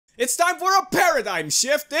It's time for a paradigm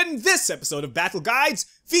shift in this episode of Battle Guides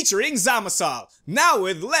featuring Zaamassal, now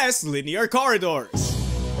with less linear corridors.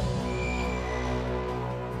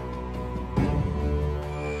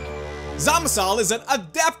 Zaamassal is an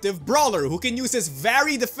adaptive brawler who can use his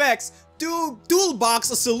varied effects to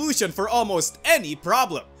toolbox a solution for almost any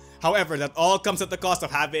problem. However, that all comes at the cost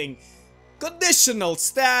of having conditional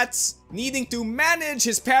stats, needing to manage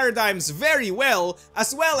his paradigms very well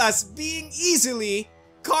as being easily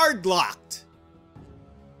card locked.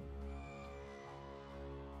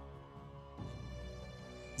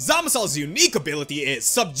 Zaamasal's unique ability is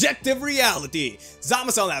Subjective Reality.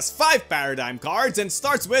 Zaamassal has 5 paradigm cards and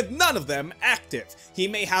starts with none of them active. He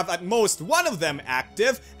may have at most one of them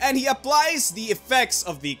active, and he applies the effects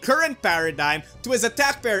of the current paradigm to his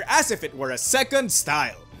attack pair as if it were a second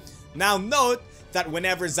style. Now note that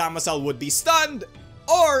whenever Zaamassal would be stunned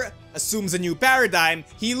or assumes a new paradigm,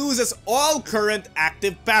 he loses all current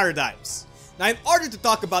active paradigms. Now, in order to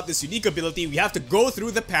talk about this unique ability, we have to go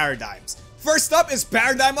through the paradigms. First up is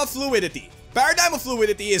Paradigm of Fluidity. Paradigm of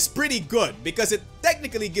Fluidity is pretty good because it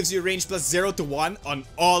technically gives you range plus 0 to 1 on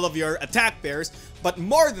all of your attack pairs, but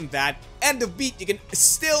more than that, end of beat you can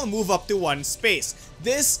still move up to 1 space.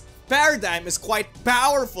 This paradigm is quite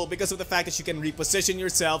powerful because of the fact that you can reposition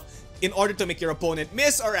yourself in order to make your opponent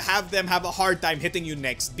miss or have them have a hard time hitting you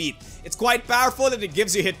next beat. It's quite powerful and it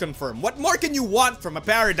gives you hit confirm. What more can you want from a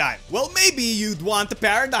paradigm? Well, maybe you'd want the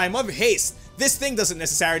Paradigm of Haste. This thing doesn't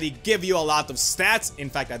necessarily give you a lot of stats. In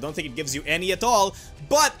fact, I don't think it gives you any at all,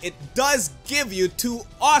 but it does give you 2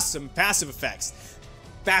 awesome passive effects.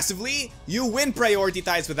 Passively, you win priority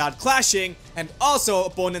ties without clashing, and also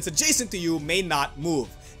opponents adjacent to you may not move.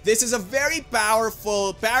 This is a very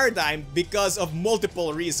powerful paradigm because of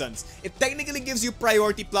multiple reasons. It technically gives you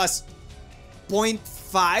priority plus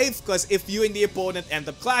 0.5 because if you and the opponent end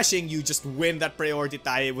up clashing, you just win that priority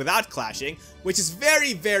tie without clashing, which is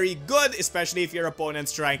very good, especially if your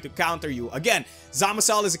opponent's trying to counter you. Again,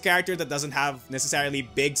 Zaamassal is a character that doesn't have necessarily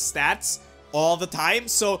big stats all the time,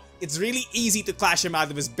 so it's really easy to clash him out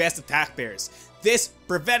of his best attack pairs. This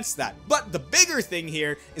prevents that. But the bigger thing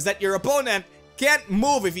here is that your opponent can't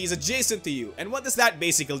move if he's adjacent to you. And what does that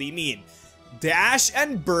basically mean? Dash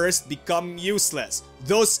and burst become useless.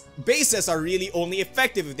 Those bases are really only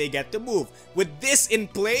effective if they get to move. With this in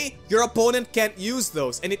play, your opponent can't use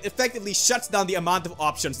those, and it effectively shuts down the amount of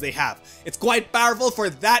options they have. It's quite powerful for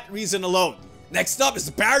that reason alone. Next up is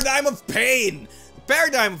the Paradigm of Pain. The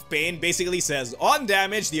Paradigm of Pain basically says on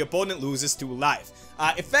damage, the opponent loses 2 life.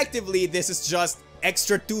 Effectively, this is just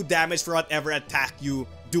extra 2 damage for whatever attack you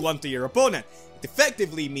do onto your opponent. It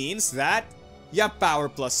effectively means that you have power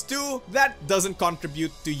plus 2 that doesn't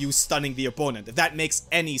contribute to you stunning the opponent, if that makes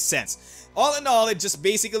any sense. All in all, it just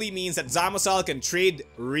basically means that Zaamassal can trade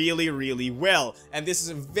really well, and this is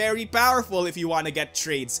very powerful if you want to get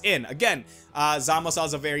trades in. Again, Zaamassal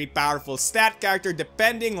is a very powerful stat character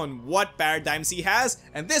depending on what paradigms he has,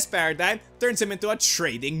 and this paradigm turns him into a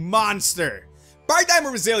trading monster. Paradigm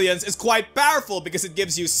of Resilience is quite powerful because it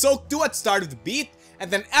gives you Soak 2 at start of the beat, and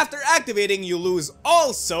then after activating you lose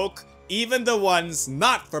all Soak, even the ones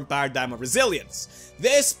not from Paradigm of Resilience.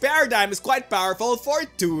 This paradigm is quite powerful for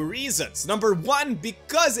 2 reasons. Number 1,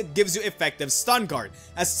 because it gives you effective stun guard.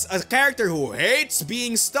 As a character who hates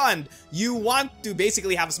being stunned, you want to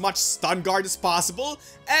basically have as much stun guard as possible,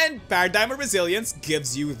 and Paradigm of Resilience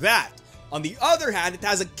gives you that. On the other hand, it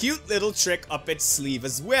has a cute little trick up its sleeve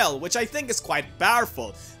as well, which I think is quite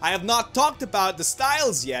powerful. I have not talked about the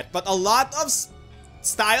styles yet, but a lot of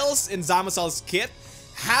styles in Zaamasal's kit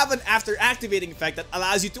have an after activating effect that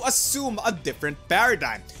allows you to assume a different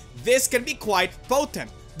paradigm. This can be quite potent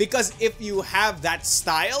because if you have that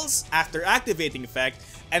styles after activating effect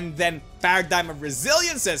and then Paradigm of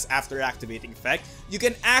Resilience's after activating effect, you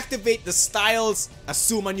can activate the styles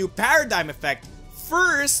assume a new paradigm effect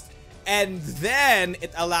first, and then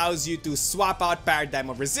it allows you to swap out Paradigm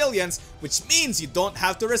of Resilience, which means you don't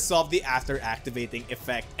have to resolve the after activating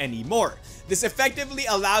effect anymore. This effectively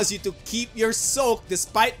allows you to keep your soak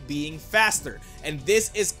despite being faster, and this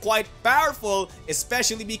is quite powerful,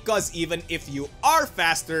 especially because even if you are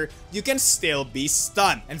faster, you can still be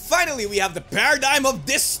stunned. And finally, we have the Paradigm of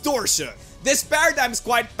Distortion. This paradigm is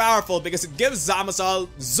quite powerful because it gives Zaamassal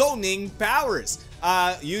zoning powers.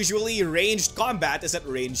 Usually ranged combat is at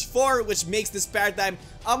range 4, which makes this paradigm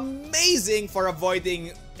amazing for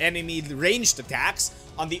avoiding enemy ranged attacks.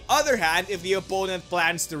 On the other hand, if the opponent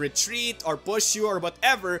plans to retreat or push you or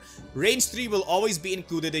whatever, range 3 will always be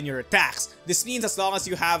included in your attacks. This means as long as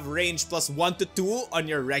you have range plus 1 to 2 on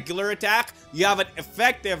your regular attack, you have an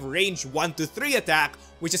effective range 1 to 3 attack,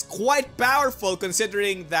 which is quite powerful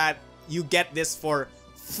considering that you get this for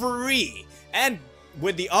free. And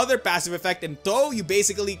with the other passive effect in tow, you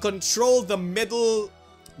basically control the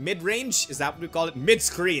mid-range, is that what we call it?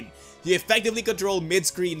 Mid-screen. You effectively control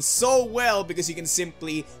mid-screen so well because you can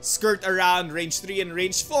simply skirt around range 3 and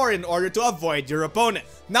range 4 in order to avoid your opponent.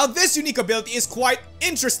 Now this unique ability is quite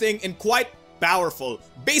interesting and quite powerful.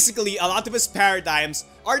 Basically, a lot of his paradigms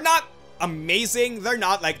are not amazing. They're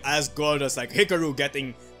not like as good as like Hikaru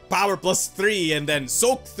getting power plus 3 and then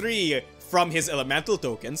soak 3 from his elemental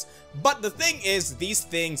tokens. But the thing is, these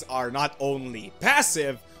things are not only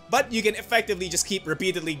passive, but you can effectively just keep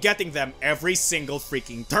repeatedly getting them every single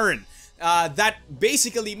freaking turn. That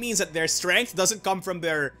basically means that their strength doesn't come from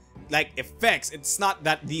their like effects. It's not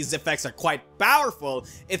that these effects are quite powerful,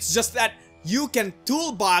 it's just that you can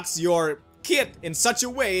toolbox your kit in such a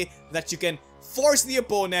way that you can force the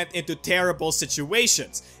opponent into terrible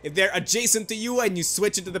situations. If they're adjacent to you and you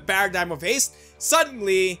switch into the paradigm of haste,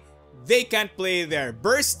 suddenly they can't play their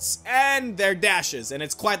bursts and their dashes, and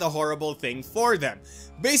it's quite a horrible thing for them.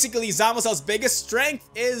 Basically, Zamassal's biggest strength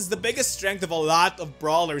is the biggest strength of a lot of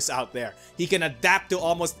brawlers out there. He can adapt to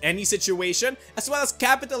almost any situation, as well as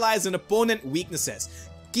capitalize on opponent weaknesses.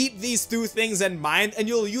 Keep these two things in mind and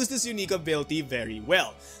you'll use this unique ability very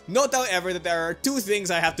well. Note, however, that there are two things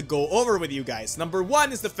I have to go over with you guys. Number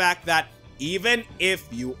one is the fact that even if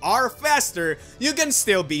you are faster, you can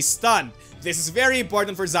still be stunned. This is very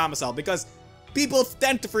important for Zaamassal because people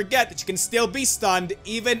tend to forget that you can still be stunned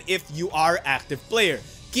even if you are active player.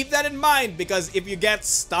 Keep that in mind because if you get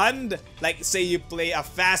stunned, like say you play a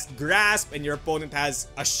fast grasp and your opponent has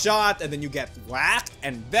a shot and then you get whacked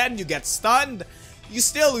and then you get stunned, you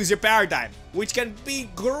still lose your paradigm, which can be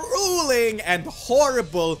grueling and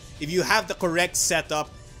horrible if you have the correct setup.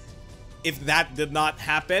 If that did not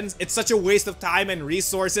happen, it's such a waste of time and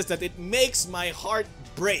resources that it makes my heart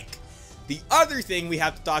break. The other thing we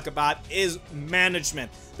have to talk about is management.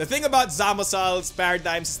 The thing about Zamassal's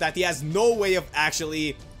paradigms is that he has no way of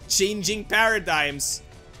actually changing paradigms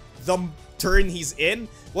the turn he's in.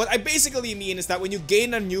 What I basically mean is that when you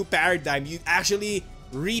gain a new paradigm, you actually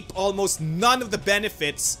reap almost none of the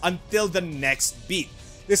benefits until the next beat.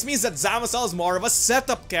 This means that Zaamassal is more of a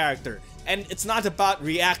setup character, and it's not about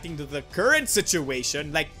reacting to the current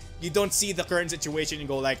situation. Like, you don't see the current situation and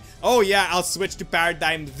go like, oh yeah, I'll switch to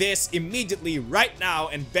paradigm this immediately right now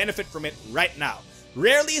and benefit from it right now.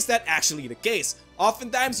 Rarely is that actually the case.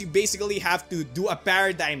 Oftentimes you basically have to do a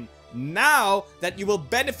paradigm now that you will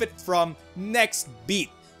benefit from next beat.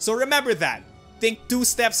 So remember that. Think 2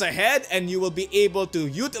 steps ahead and you will be able to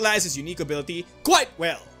utilize his unique ability quite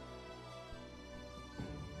well.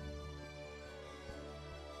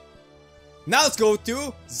 Now let's go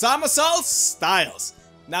to Zamassal's styles.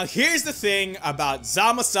 Now here's the thing about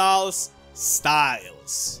Zamassal's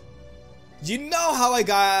styles. You know how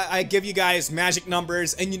I give you guys magic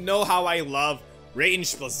numbers, and you know how I love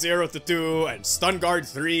range plus 0 to 2 and stun guard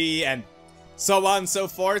 3 and so on and so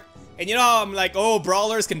forth. And you know how I'm like, oh,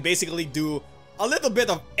 brawlers can basically do a little bit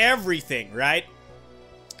of everything, right?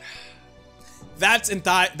 That's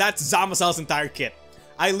Zamassal's entire kit.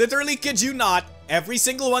 I literally kid you not, every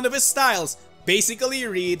single one of his styles basically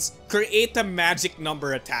reads create a magic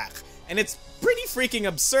number attack. And it's pretty freaking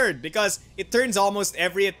absurd because it turns almost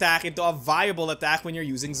every attack into a viable attack when you're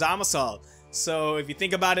using Zaamassal. So if you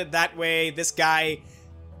think about it that way, this guy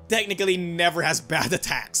technically never has bad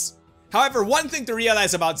attacks. However, one thing to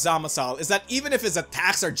realize about Zaamassal is that even if his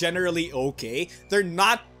attacks are generally okay, they're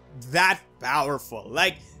not that powerful.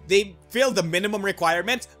 Like, they fill the minimum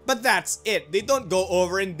requirement, but that's it. They don't go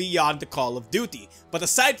over and beyond the Call of Duty. But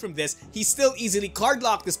aside from this, he's still easily card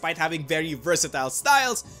locked despite having very versatile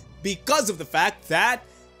styles because of the fact that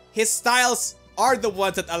his styles are the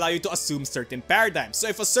ones that allow you to assume certain paradigms. So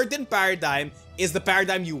if a certain paradigm is the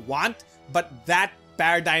paradigm you want, but that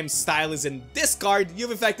paradigm style is in this card,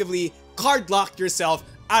 you've effectively card locked yourself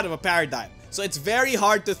out of a paradigm. So it's very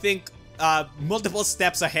hard to think multiple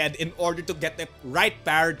steps ahead in order to get the right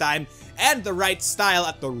paradigm and the right style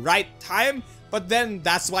at the right time, but then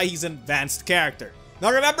that's why he's an advanced character.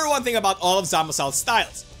 Now remember one thing about all of Zamassal's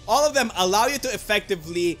styles. All of them allow you to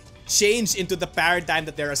effectively change into the paradigm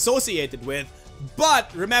that they're associated with,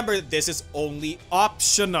 but remember that this is only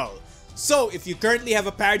optional. So if you currently have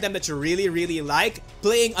a paradigm that you really like,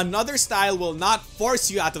 playing another style will not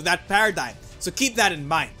force you out of that paradigm. So keep that in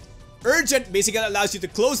mind. Urgent basically allows you to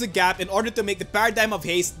close the gap in order to make the paradigm of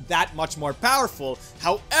haste that much more powerful.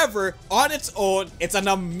 However, on its own, it's an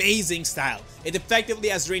amazing style. It effectively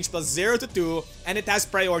has range plus 0 to 2 and it has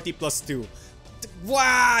priority plus 2.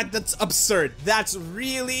 Wow, that's absurd. That's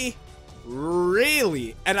really,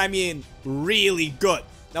 and I mean really good.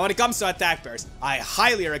 Now when it comes to attack pairs, I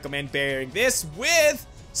highly recommend pairing this with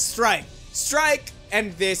Strike. Strike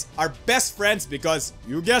and this are best friends because,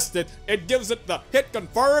 you guessed it, it gives it the hit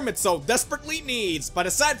confirm it so desperately needs. But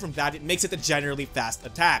aside from that, it makes it a generally fast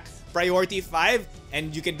attack. Priority 5,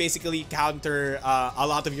 and you can basically counter a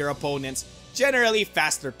lot of your opponents' generally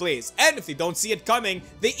faster plays. And if they don't see it coming,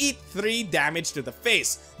 they eat 3 damage to the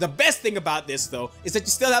face. The best thing about this though is that you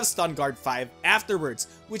still have Stun Guard 5 afterwards,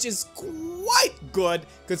 which is quite good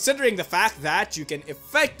considering the fact that you can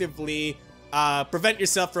effectively prevent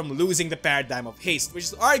yourself from losing the Paradigm of Haste, which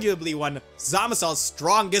is arguably one of Zamassal's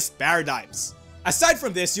strongest paradigms. Aside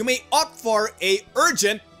from this, you may opt for a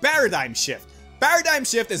Urgent Paradigm Shift. Paradigm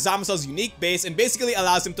Shift is Zamassal's unique base and basically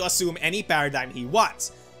allows him to assume any paradigm he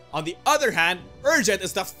wants. On the other hand, Urgent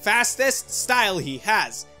is the fastest style he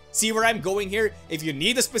has. See where I'm going here? If you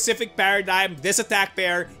need a specific paradigm, this attack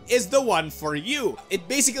pair is the one for you. It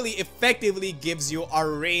basically effectively gives you a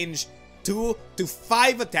range 2 to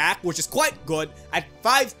 5 attack, which is quite good, at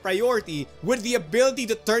 5 priority with the ability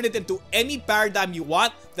to turn it into any paradigm you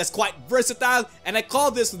want. That's quite versatile, and I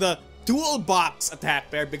call this the toolbox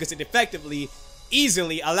attack pair because it effectively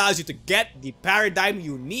easily allows you to get the paradigm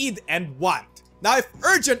you need and want. Now, if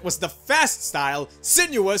Urgent was the fast style,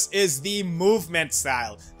 Sinuous is the movement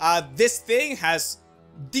style. This thing has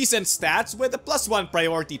decent stats with a +1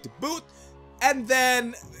 priority to boot, and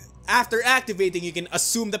then after activating, you can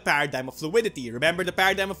assume the Paradigm of Fluidity. Remember, the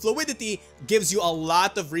Paradigm of Fluidity gives you a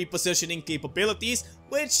lot of repositioning capabilities,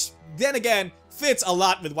 which then again fits a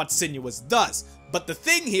lot with what Sinuous does. But the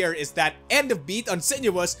thing here is that end of beat on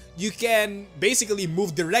Sinuous, you can basically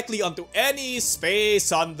move directly onto any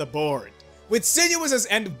space on the board. With Sinuous's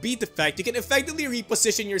end of beat effect, you can effectively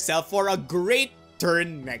reposition yourself for a great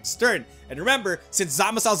turn next turn. And remember, since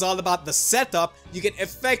Zamassal's all about the setup, you can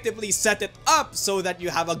effectively set it up so that you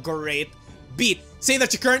have a great beat. Say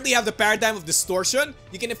that you currently have the Paradigm of Distortion,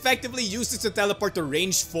 you can effectively use this to teleport to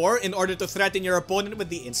range 4 in order to threaten your opponent with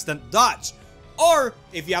the instant dodge. Or,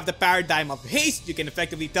 if you have the Paradigm of Haste, you can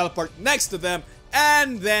effectively teleport next to them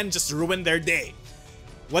and then just ruin their day.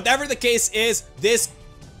 Whatever the case is, this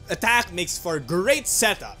attack makes for a great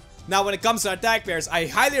setup. Now, when it comes to attack pairs, I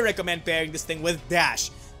highly recommend pairing this thing with Dash.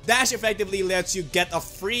 Dash effectively lets you get a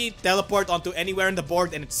free teleport onto anywhere on the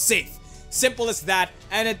board and it's safe. Simple as that,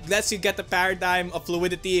 and it lets you get the Paradigm of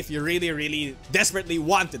Fluidity if you really desperately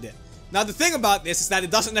wanted it. Now, the thing about this is that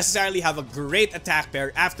it doesn't necessarily have a great attack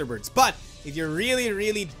pair afterwards, but if you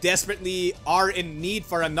really desperately are in need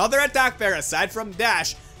for another attack pair aside from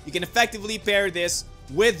Dash, you can effectively pair this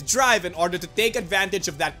with Drive in order to take advantage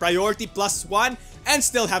of that priority +1 and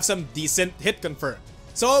still have some decent hit confirm.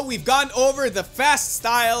 So we've gone over the fast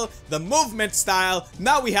style, the movement style,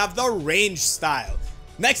 now we have the range style.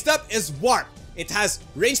 Next up is Warp. It has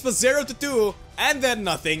range +0 to 2 and then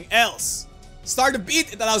nothing else. Start of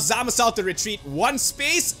beat, it allows Zaamassal to retreat 1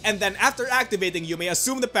 space, and then after activating, you may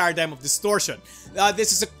assume the Paradigm of Distortion.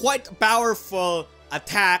 This is a quite powerful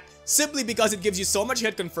attack simply because it gives you so much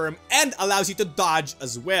hit confirm and allows you to dodge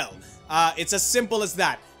as well. It's as simple as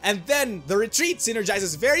that. And then the retreat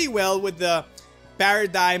synergizes very well with the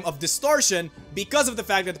Paradigm of Distortion because of the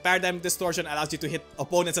fact that the Paradigm of Distortion allows you to hit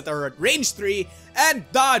opponents that are at range 3 and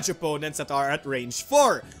dodge opponents that are at range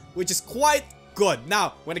 4, which is quite good.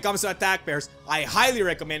 Now, when it comes to attack pairs, I highly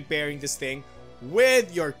recommend pairing this thing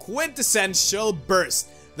with your quintessential burst.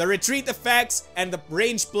 The retreat effects and the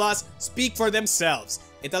range plus speak for themselves.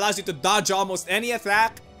 It allows you to dodge almost any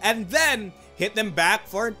attack and then hit them back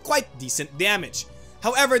for quite decent damage.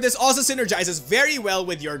 However, this also synergizes very well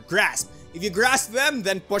with your grasp. If you grasp them,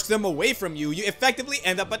 then push them away from you, you effectively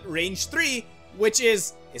end up at range 3, which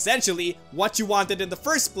is essentially what you wanted in the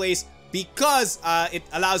first place because it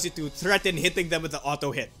allows you to threaten hitting them with the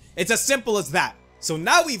auto hit. It's as simple as that. So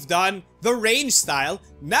now we've done the range style,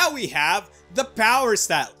 now we have the power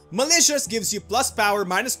style. Malicious gives you plus power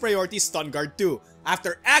minus priority stun guard 2.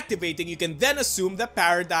 After activating, you can then assume the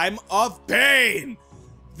Paradigm of Pain.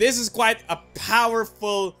 This is quite a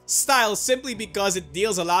powerful style simply because it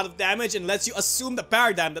deals a lot of damage and lets you assume the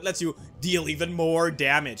paradigm that lets you deal even more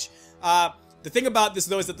damage. The thing about this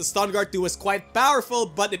though is that the Stun Guard 2 is quite powerful,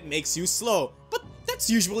 but it makes you slow. But that's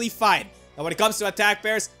usually fine. Now when it comes to attack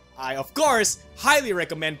pairs, I of course highly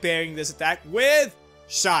recommend pairing this attack with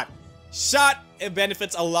Shot. Shot, it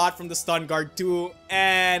benefits a lot from the Stun Guard 2,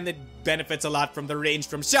 and it benefits a lot from the range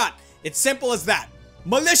from Shot. It's simple as that.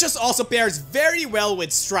 Malicious also pairs very well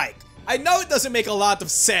with Strike. I know it doesn't make a lot of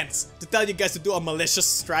sense to tell you guys to do a Malicious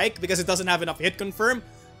Strike because it doesn't have enough hit confirm,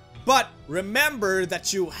 but remember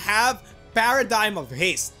that you have Paradigm of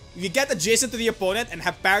Haste. If you get adjacent to the opponent and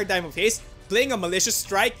have Paradigm of Haste, playing a Malicious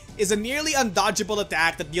Strike is a nearly undodgeable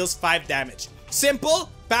attack that deals 5 damage. Simple,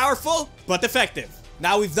 powerful, but effective.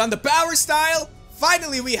 Now we've done the power style.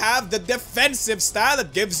 Finally, we have the defensive style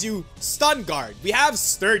that gives you stun guard. We have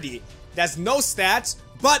sturdy. It has no stats,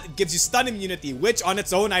 but it gives you stun immunity, which on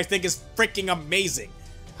its own I think is freaking amazing.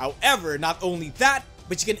 However, not only that,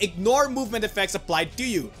 but you can ignore movement effects applied to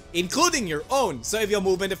you, including your own. So if your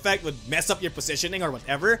movement effect would mess up your positioning or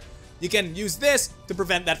whatever, you can use this to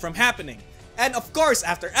prevent that from happening. And of course,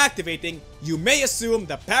 after activating, you may assume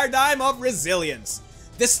the paradigm of resilience.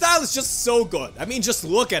 This style is just so good. I mean, just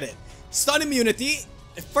look at it. Stun immunity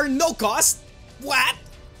for no cost? What?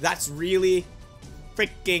 That's really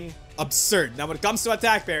freaking absurd. Now when it comes to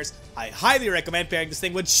attack pairs, I highly recommend pairing this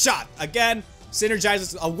thing with shot. Again,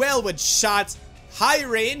 synergizes well with shots, high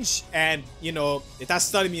range, and you know, it has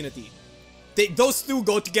stun immunity. Those two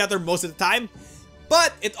go together most of the time,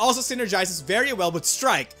 but it also synergizes very well with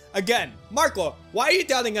strike. Again, Marco, why are you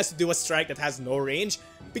telling us to do a strike that has no range?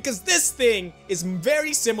 Because this thing is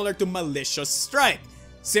very similar to malicious strike.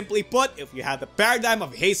 Simply put, if you have the paradigm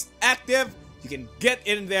of haste active, you can get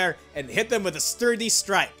in there and hit them with a sturdy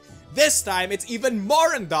strike. This time, it's even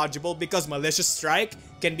more undodgeable because malicious strike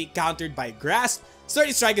can be countered by grasp.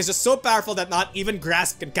 Sturdy strike is just so powerful that not even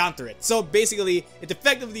grasp can counter it. So basically, it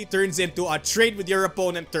effectively turns into a trade with your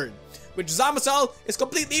opponent turn, which Zaamassal is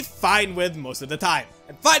completely fine with most of the time.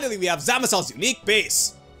 And finally, we have Zamassal's unique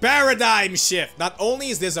base. Paradigm Shift. Not only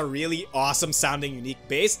is this a really awesome sounding unique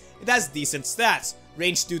base, it has decent stats.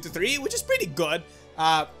 Range 2 to 3, which is pretty good.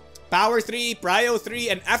 Power 3, Prio 3,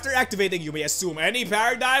 and after activating, you may assume any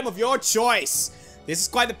paradigm of your choice. This is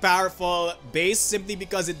quite a powerful base simply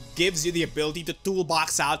because it gives you the ability to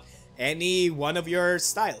toolbox out any one of your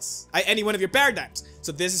styles, any one of your paradigms.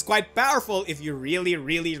 So this is quite powerful if you really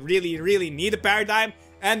need a paradigm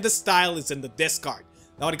and the style is in the discard.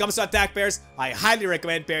 Now when it comes to attack pairs, I highly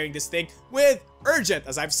recommend pairing this thing with Urgent.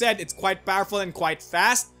 As I've said, it's quite powerful and quite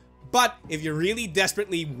fast. But if you really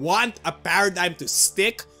desperately want a paradigm to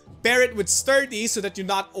stick, pair it with Sturdy so that you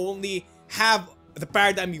not only have the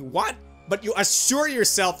paradigm you want, but you assure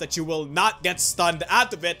yourself that you will not get stunned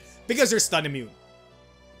out of it because you're stun immune.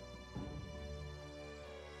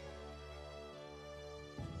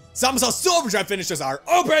 Zamassal's 2 overdrive finishers are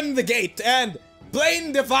Open the Gate and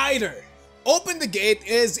Plane Divider. Open the Gate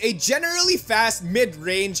is a generally fast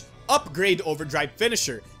mid-range upgrade overdrive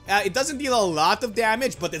finisher. It doesn't deal a lot of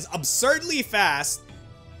damage, but it's absurdly fast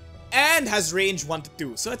and has range 1 to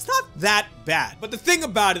 2, so it's not that bad. But the thing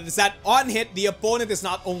about it is that on hit, the opponent is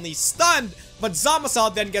not only stunned, but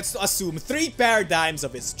Zaamassal then gets to assume 3 paradigms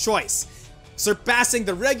of his choice, surpassing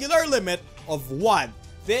the regular limit of 1.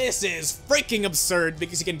 This is freaking absurd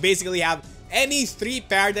because you can basically have any 3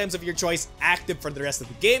 paradigms of your choice active for the rest of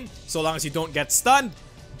the game, so long as you don't get stunned.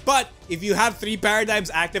 But if you have 3 paradigms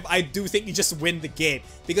active, I do think you just win the game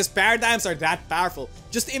because paradigms are that powerful.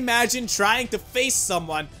 Just imagine trying to face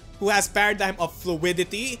someone who has paradigm of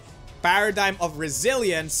fluidity, paradigm of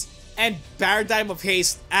resilience, and paradigm of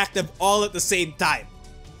haste active all at the same time.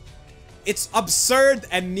 It's absurd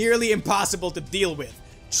and nearly impossible to deal with.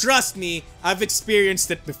 Trust me, I've experienced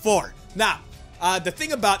it before. Now, the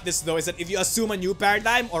thing about this though is that if you assume a new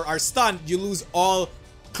paradigm or are stunned, you lose all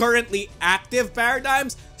currently active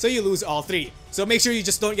paradigms, so you lose all 3. So make sure you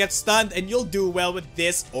just don't get stunned and you'll do well with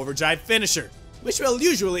this overdrive finisher, which will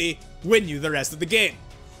usually win you the rest of the game.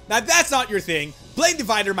 Now if that's not your thing, Plane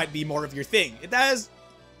Divider might be more of your thing.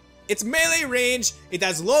 It's melee range, it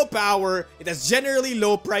has low power, it has generally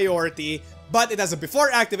low priority, but it has a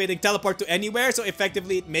before activating teleport to anywhere, so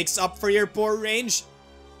effectively it makes up for your poor range.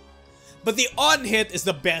 But the on hit is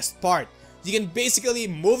the best part. You can basically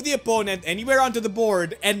move the opponent anywhere onto the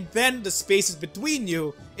board, and then the spaces between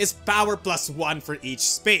you is power +1 for each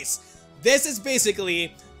space. This is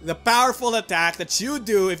basically the powerful attack that you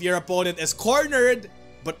do if your opponent is cornered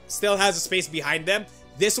but still has a space behind them.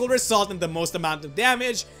 This will result in the most amount of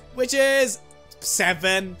damage, which is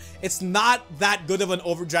 7. It's not that good of an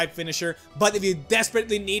overdrive finisher, but if you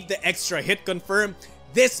desperately need the extra hit confirm,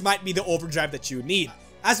 this might be the overdrive that you need.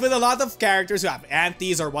 As with a lot of characters who have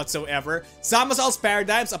antis or whatsoever, Zamassal's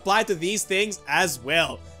paradigms apply to these things as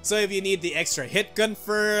well. So if you need the extra hit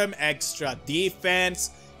confirm, extra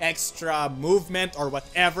defense, extra movement or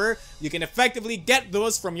whatever, you can effectively get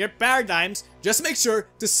those from your paradigms. Just make sure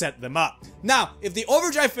to set them up. Now, if the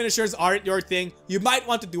overdrive finishers aren't your thing, you might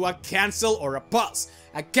want to do a cancel or a pulse.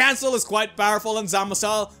 A cancel is quite powerful in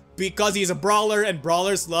Zaamassal because he's a brawler and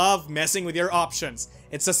brawlers love messing with your options.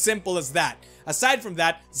 It's as simple as that. Aside from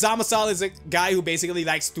that, Zaamassal is a guy who basically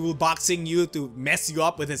likes toolboxing you to mess you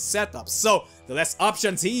up with his setups. So, the less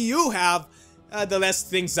options you have, the less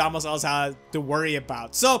things Zaamassal has to worry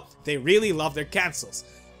about. So, they really love their cancels.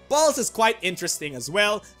 Pulse is quite interesting as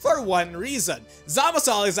well for one reason.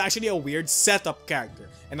 Zaamassal is actually a weird setup character,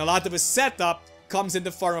 and a lot of his setup comes in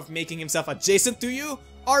the form of making himself adjacent to you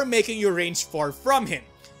or making you range 4 from him.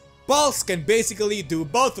 Pulse can basically do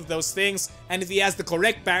both of those things, and if he has the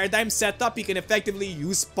correct paradigm setup, he can effectively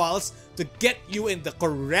use Pulse to get you in the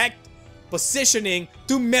correct positioning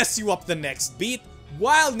to mess you up the next beat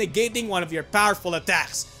while negating one of your powerful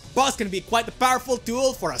attacks. Pulse can be quite a powerful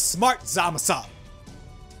tool for a smart Zaamassal.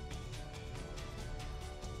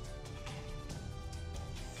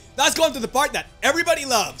 Let's go on to the part that everybody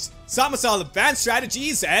loves, Zaamassal advanced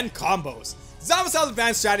strategies and combos. Zaamassal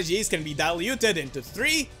advanced strategies can be diluted into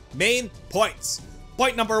 3 main points.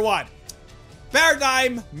 Point number 1,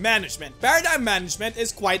 paradigm management. Paradigm management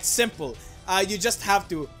is quite simple. You just have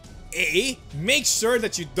to A, make sure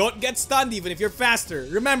that you don't get stunned even if you're faster.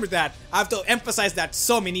 Remember that. I have to emphasize that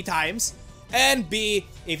so many times. And B,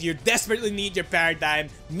 if you desperately need your paradigm,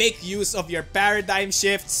 make use of your paradigm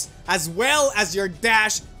shifts as well as your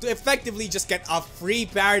dash to effectively just get a free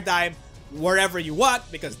paradigm wherever you want,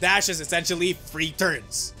 because dash is essentially free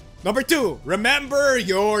turns. Number 2, remember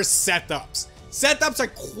your setups. Setups are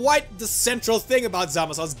quite the central thing about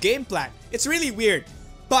Zamassal's game plan. It's really weird,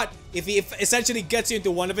 but if he essentially gets you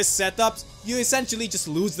into one of his setups, you essentially just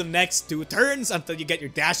lose the next 2 turns until you get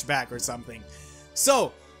your dash back or something.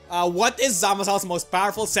 So, what is Zamassal's most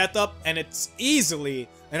powerful setup? And it's easily,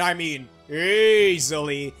 and I mean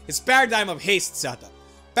easily, his Paradigm of Haste setup.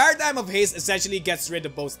 Paradigm of Haste essentially gets rid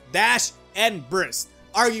of both dash and burst,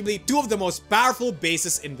 arguably 2 of the most powerful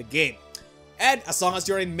bases in the game. And as long as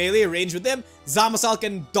you're in melee range with him, Zaamassal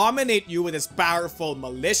can dominate you with his powerful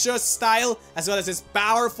malicious style as well as his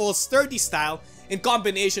powerful sturdy style in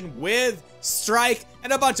combination with strike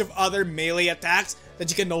and a bunch of other melee attacks that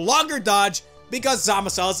you can no longer dodge because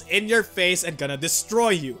Zamassal's in your face and gonna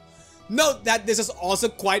destroy you. Note that this is also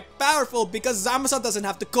quite powerful because Zaamassal doesn't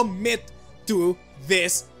have to commit to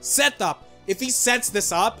this setup. If he sets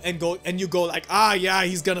this up and you go like, ah yeah,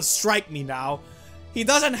 he's gonna strike me now, he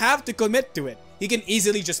doesn't have to commit to it. He can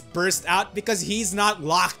easily just burst out because he's not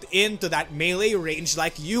locked into that melee range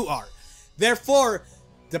like you are. Therefore,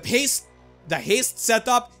 the haste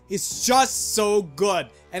setup is just so good,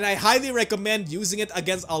 and I highly recommend using it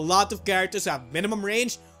against a lot of characters who have minimum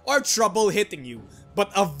range or trouble hitting you.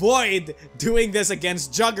 But avoid doing this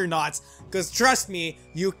against juggernauts, because trust me,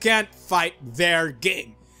 you can't fight their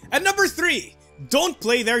game. And number 3, don't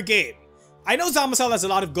play their game. I know Zaamassal has a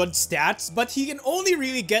lot of good stats, but he can only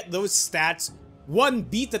really get those stats 1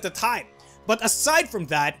 beat at a time. But aside from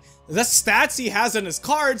that, the stats he has on his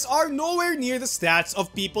cards are nowhere near the stats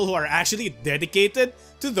of people who are actually dedicated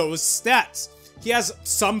to those stats. He has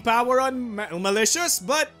some power on malicious,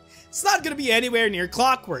 but it's not gonna be anywhere near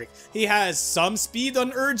clockwork. He has some speed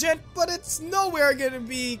on urgent, but it's nowhere gonna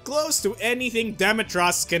be close to anything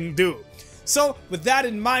Demetros can do. So with that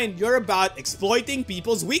in mind, you're about exploiting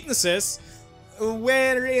people's weaknesses,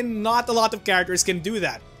 wherein not a lot of characters can do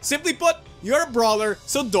that. Simply put, you're a brawler,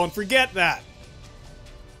 so don't forget that.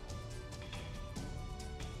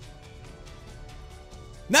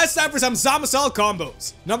 Now it's time for some Zaamassal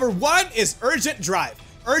combos. Number 1 is Urgent Drive.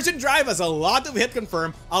 Urgent Drive has a lot of hit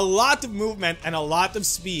confirm, a lot of movement, and a lot of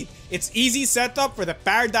speed. It's easy setup for the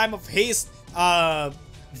Paradigm of Haste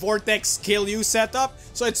Vortex kill you setup,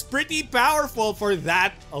 so it's pretty powerful for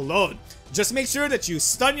that alone. Just make sure that you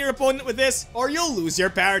stun your opponent with this or you'll lose your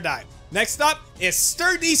paradigm. Next up is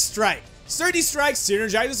Sturdy Strike. Sturdy Strike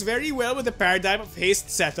synergizes very well with the Paradigm of Haste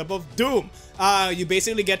setup of Doom. You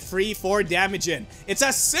basically get free 4 damage in. It's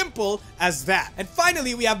as simple as that. And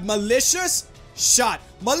finally, we have Malicious Shot.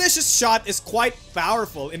 Malicious Shot is quite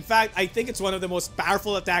powerful. In fact, I think it's one of the most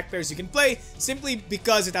powerful attack pairs you can play simply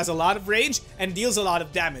because it has a lot of range and deals a lot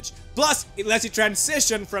of damage. Plus, it lets you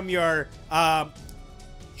transition from your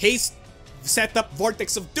haste setup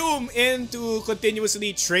Vortex of Doom into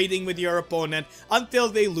continuously trading with your opponent until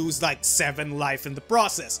they lose like 7 life in the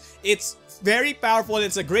process. It's very powerful and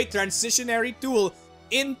it's a great transitionary tool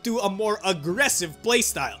into a more aggressive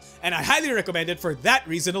playstyle, and I highly recommend it for that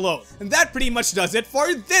reason alone. And that pretty much does it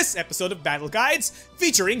for this episode of Battle Guides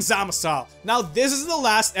featuring Zaamassal. Now this is the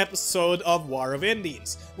last episode of War of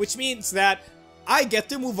Indines, which means that I get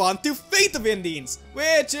to move on to Fate of Indines,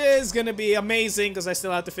 which is gonna be amazing because I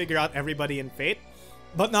still have to figure out everybody in Fate.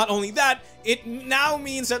 But not only that, it now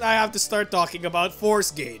means that I have to start talking about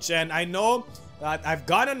Force Gauge, and I know I've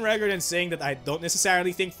gone on record in saying that I don't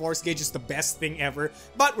necessarily think Force Gauge is the best thing ever,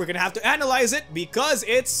 but we're gonna have to analyze it because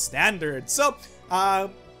it's standard. So,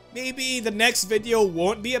 maybe the next video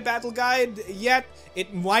won't be a battle guide yet.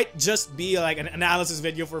 It might just be like an analysis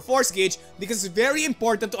video for Force Gauge, because it's very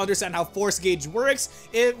important to understand how Force Gauge works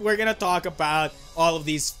if we're gonna talk about all of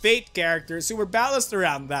these Fate characters who were balanced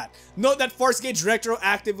around that. Note that Force Gauge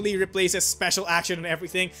retroactively replaces special action and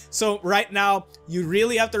everything, so right now you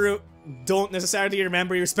really have to don't necessarily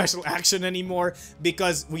remember your special action anymore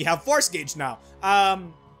because we have Force Gauge now.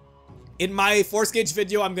 In my Force Gauge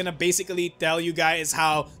video, I'm gonna basically tell you guys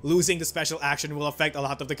how losing the special action will affect a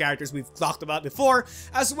lot of the characters we've talked about before,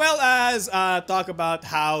 as well as talk about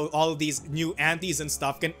how all of these new antis and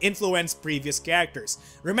stuff can influence previous characters.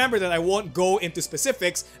 Remember that I won't go into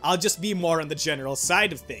specifics, I'll just be more on the general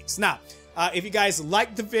side of things. Now, if you guys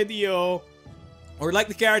like the video, or like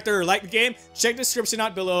the character, or like the game, check the description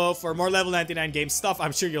out below for more level 99 game stuff.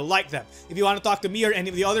 I'm sure you'll like them. If you want to talk to me or any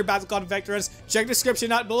of the other BattleCon veterans, check the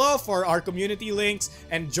description out below for our community links,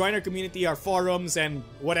 and join our community, our forums, and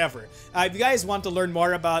whatever. If you guys want to learn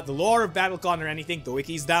more about the lore of BattleCon or anything, the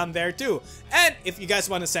wiki's down there too. And if you guys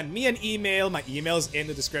want to send me an email, my email's in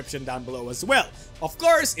the description down below as well. Of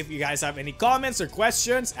course, if you guys have any comments or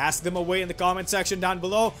questions, ask them away in the comment section down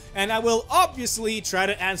below, and I will obviously try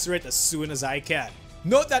to answer it as soon as I can.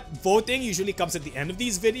 Note that voting usually comes at the end of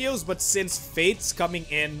these videos, but since Fate's coming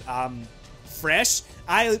in fresh,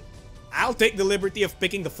 I'll take the liberty of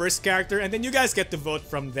picking the first character, and then you guys get to vote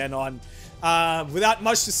from then on. Without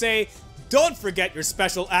much to say, don't forget your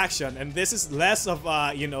special action, and this is less of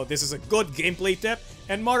you know, this is a good gameplay tip,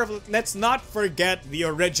 and more of let's not forget the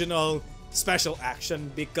original special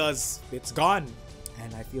action because it's gone,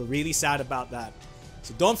 and I feel really sad about that.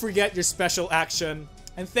 So don't forget your special action,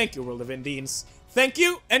 and thank you, World of Indines. Thank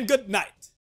you, and good night.